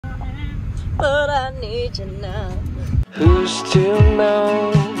but I need you now. Who's to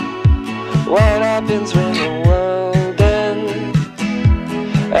know what happens when the world ends?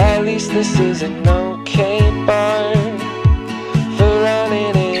 At least this is an okay bar for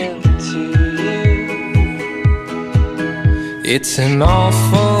running into you. It's an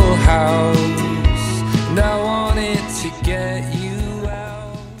awful house, and I wanted to get you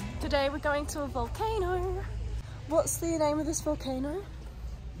out. Today we're going to a volcano. What's the name of this volcano?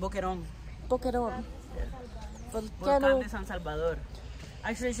 Boquerón. Boquerón. Volcán de San Salvador.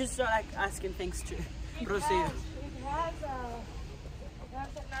 Actually, I should start like asking things to proceed. It has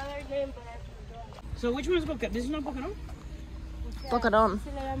another name, but I forgot. So which one is Boquerón? This is not Boquerón? Boquerón.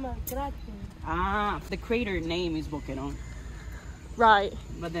 Se le llama cráter. Ah, the crater name is Boquerón. Right.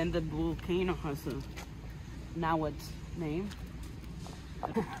 But then the volcano has a Nahuatl name.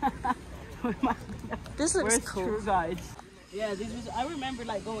 This looks Where's cool. tour guides? Yeah, this was. I remember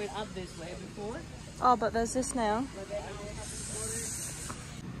like going up this way before. Oh, but there's this now.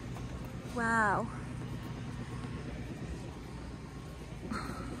 Wow.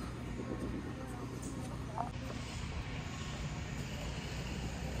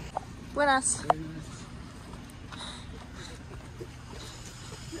 Buenas.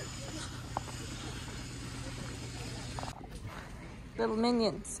 Little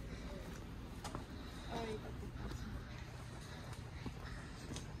minions.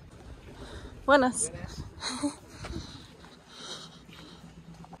 Buenas.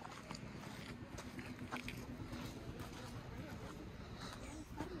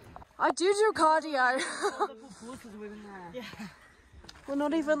 I do cardio. Yeah. We're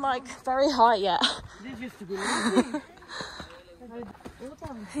not even like very high yet. This used to be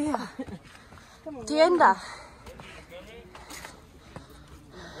Yeah. Tienda.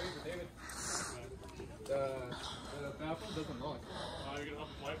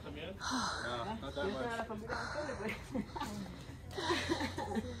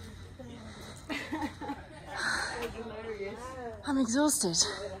 I'm exhausted.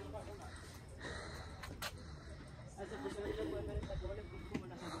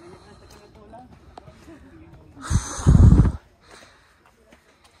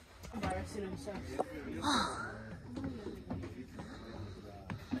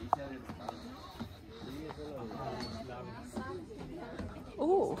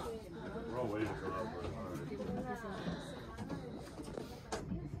 Oh.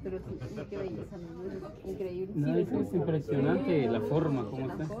 No, es impresionante la forma, cómo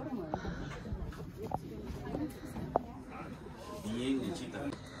está. Bien hechita.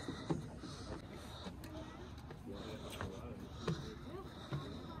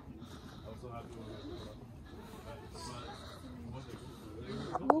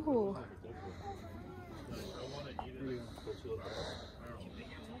 Ooh.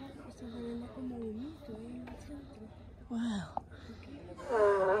 Wow.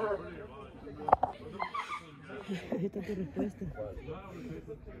 Esta es tu respuesta.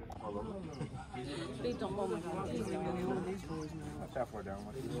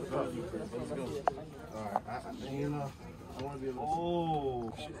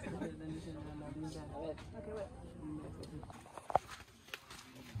 Oh.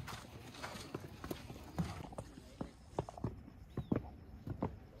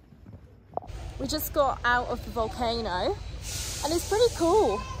 We just got out of the volcano and it's pretty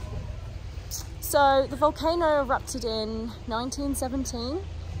cool. So the volcano erupted in 1917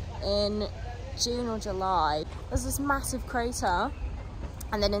 in June or July. There's this massive crater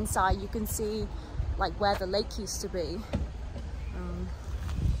and then inside you can see like where the lake used to be.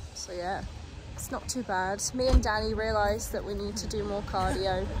 So yeah, it's not too bad. Me and Danny realised that we need to do more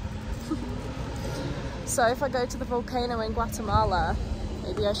cardio. So if I go to the volcano in Guatemala,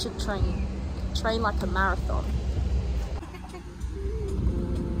 maybe I should train like a marathon.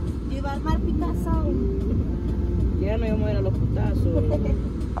 Ya no íbamos a ir a los putazos.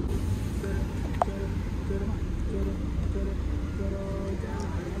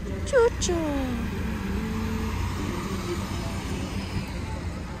 Chucho.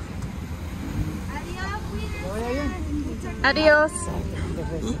 Adiós.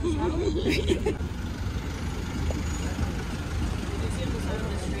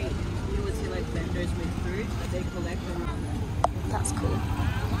 That's cool.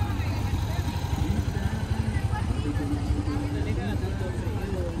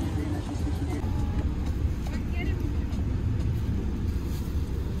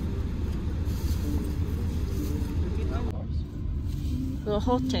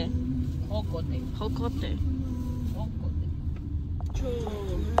 Jojote. Jocote. Jocote.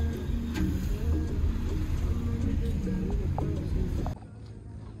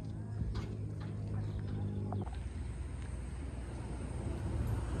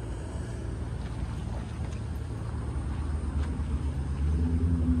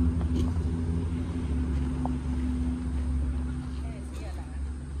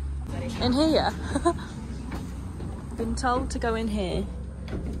 In here? Been told to go in here.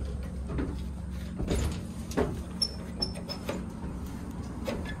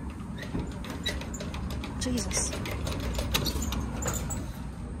 Jesus.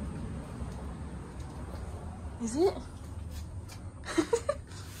 Is it?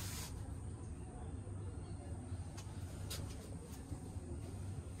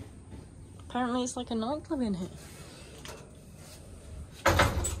 Apparently it's like a nightclub in here. I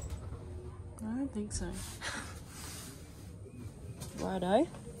don't think so. Righto.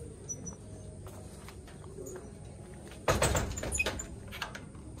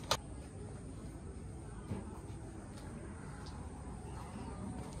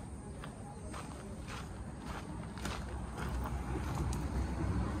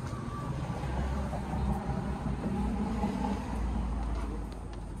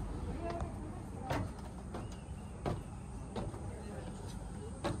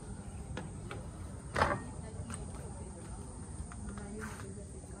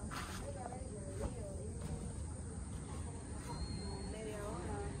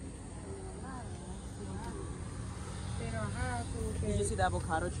 Did you see the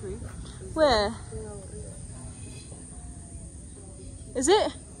avocado tree? Where? Is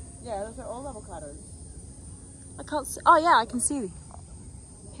it? Yeah, those are all avocados. I can't see. Oh yeah, I can see.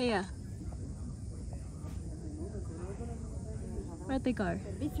 Here. Where'd they go?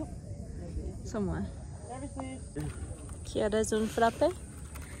 Somewhere. ¿Quieres un frappe?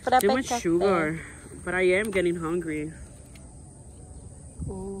 Frappe Too much café. sugar, but I am getting hungry.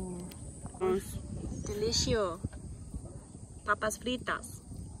 Ooh. Delicioso. Papas fritas.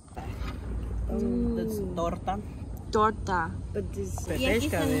 That's torta. Torta. But this Y aquí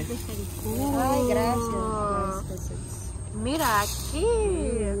están los pescaditos. Ay, gracias. Mira aquí.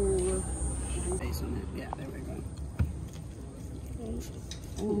 Face on it. Yeah, there we go.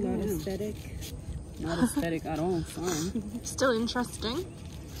 Oh, not aesthetic. Not aesthetic at all. Sorry. Still interesting.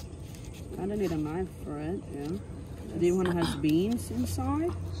 Kinda need a knife for it. Yeah. The one has beans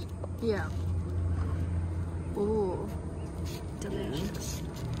inside. Yeah. Ooh. Delicious.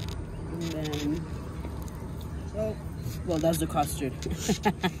 And then, oh, well, that's the custard.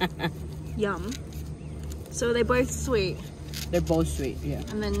 Yum. So they're both sweet. They're both sweet, yeah.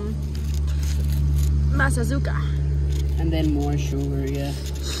 And then más azúcar. And then more sugar, yeah.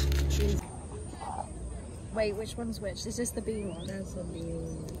 Wait, which one's which? Is this the bean one? That's a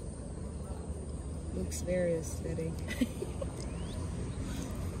bean. Looks very aesthetic.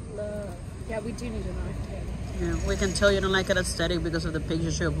 Yeah, we do need a knife too. Yeah, we can tell you don't like it aesthetic because of the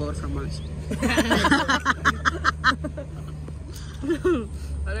pictures you upload from us.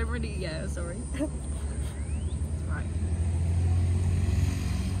 I don't really, yeah, sorry. Right.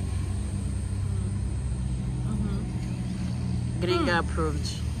 Gringa approved.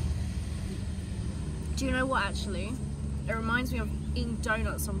 Do you know what, actually? It reminds me of eating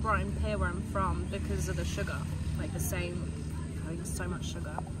donuts on Brighton Pier where I'm from because of the sugar. Like the same, having so much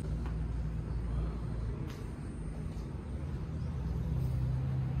sugar.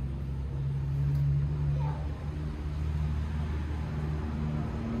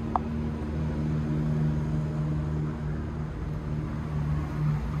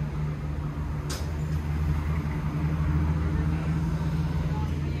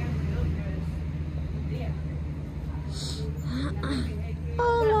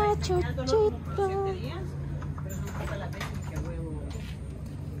 Hola, chochito.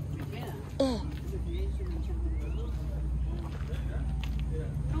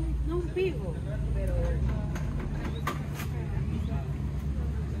 No vivo, pero...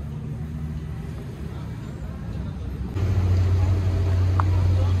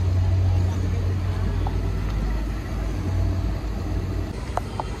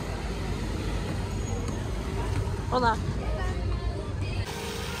 Hola.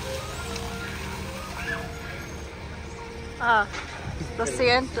 Ah, lo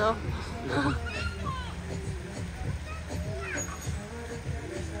siento.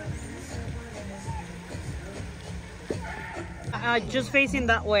 Just facing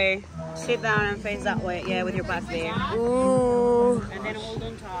that way. Sit down and face that way. Yeah, with your back there. Ooh. And then hold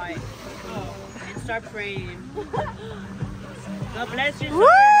on tight. And start praying. God bless you. Woo!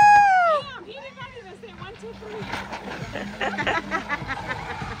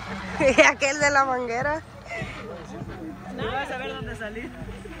 Y aquel de la manguera. No vas a ver dónde salir.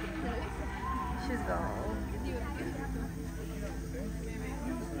 She's gone.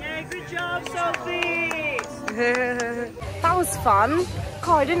 Yeah, good job, Sophie. That was fun.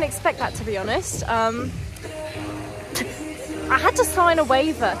 God, I didn't expect that, to be honest. I had to sign a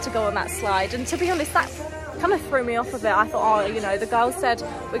waiver to go on that slide, and to be honest, that kind of threw me off a bit. I thought, oh, you know, the girls said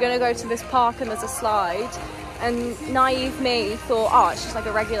we're going to go to this park and there's a slide, and naive me thought, oh, it's just like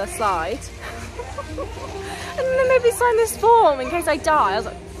a regular slide. And then they made me sign this form in case I die. I was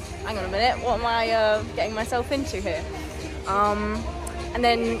like, hang on a minute, what am I getting myself into here? And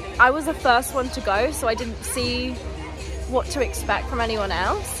then I was the first one to go, so I didn't see what to expect from anyone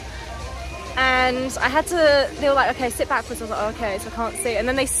else. And I had to, they were like, okay, sit backwards. I was like, oh, okay, so I can't see. And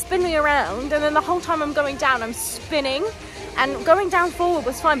then they spin me around, and then the whole time I'm going down, I'm spinning. And going down forward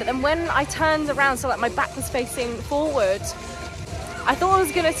was fine, but then when I turned around, so like my back was facing forward, I thought I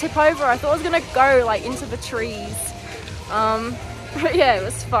was gonna tip over. I thought I was gonna go like into the trees. But yeah, it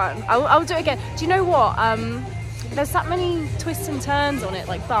was fun. I'll do it again. Do you know what? There's that many twists and turns on it,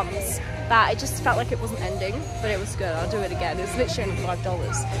 like bumps, that it just felt like it wasn't ending, but it was good. I'll do it again. It's literally only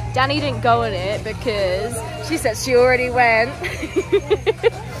 $5. Danny didn't go on it because she said she already went.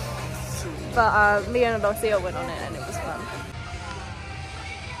 But me and Lucia went on it and it was fun.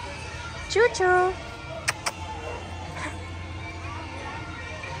 Choo-choo!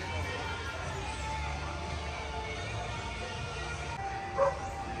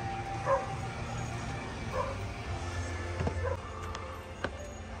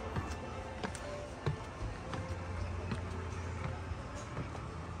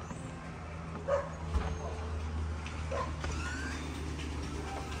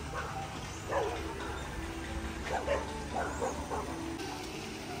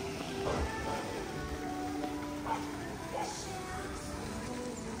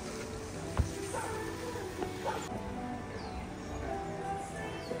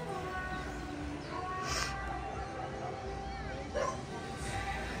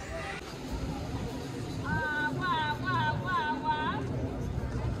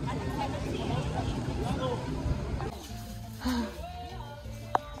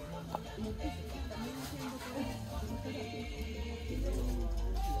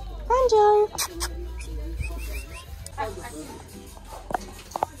 Banjo!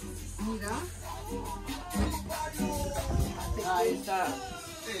 Ahí está.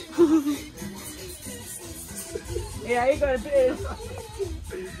 Y ahí con el...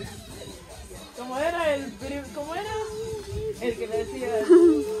 ¿Cómo era el que le decía?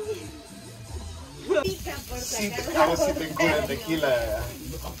 A ver si te cura tequila.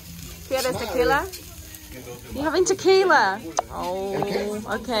 ¿Quieres tequila? You having tequila? Oh,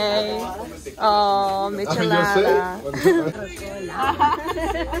 okay. Oh, michelada.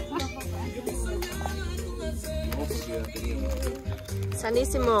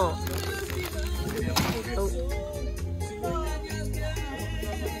 Sanísimo. Oh.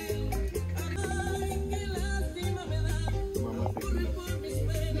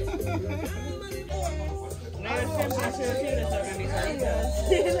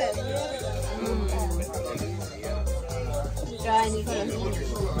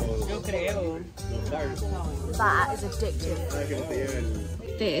 Yo creo. That is addictive.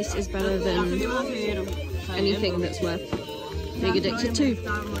 This is better than anything that's worth being addicted to.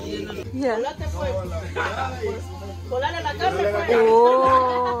 Yeah.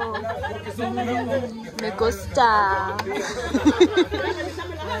 Oh, me gusta.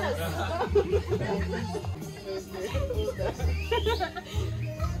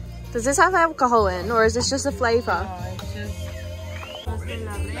 Does this have alcohol in, or is this just a flavour?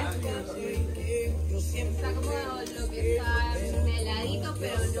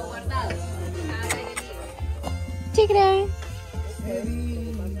 Tigre.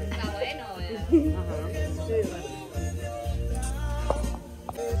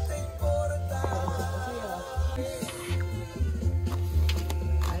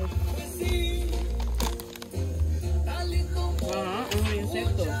 Un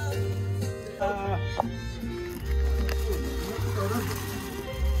insecto.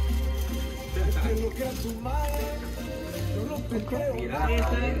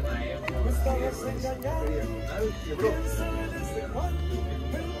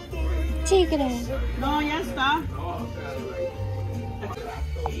 Tigre. No, ya está.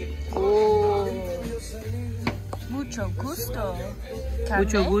 Oh. Mucho gusto.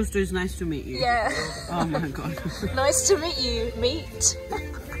 Mucho gusto is nice to meet you. Yeah. Oh my god. Nice to meet you. Meet.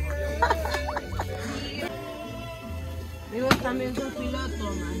 Digo, también soy piloto,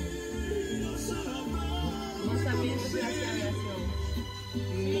 man. Vos también sos aviación.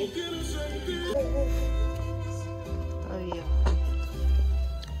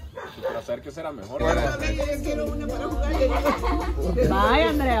 Para saber qué será mejor. Vaya,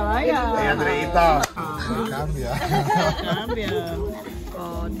 Andrea, vaya. Hey, Andreita. Cambia. Cambia.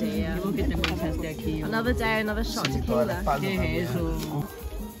 Oh dear. ¿Cómo que te manchaste aquí? Another day, another shot tequila. ¿Qué es eso?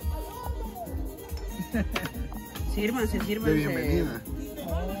 Sírvanse. De bienvenida.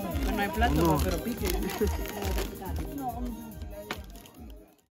 No hay plato, No. pero piquen.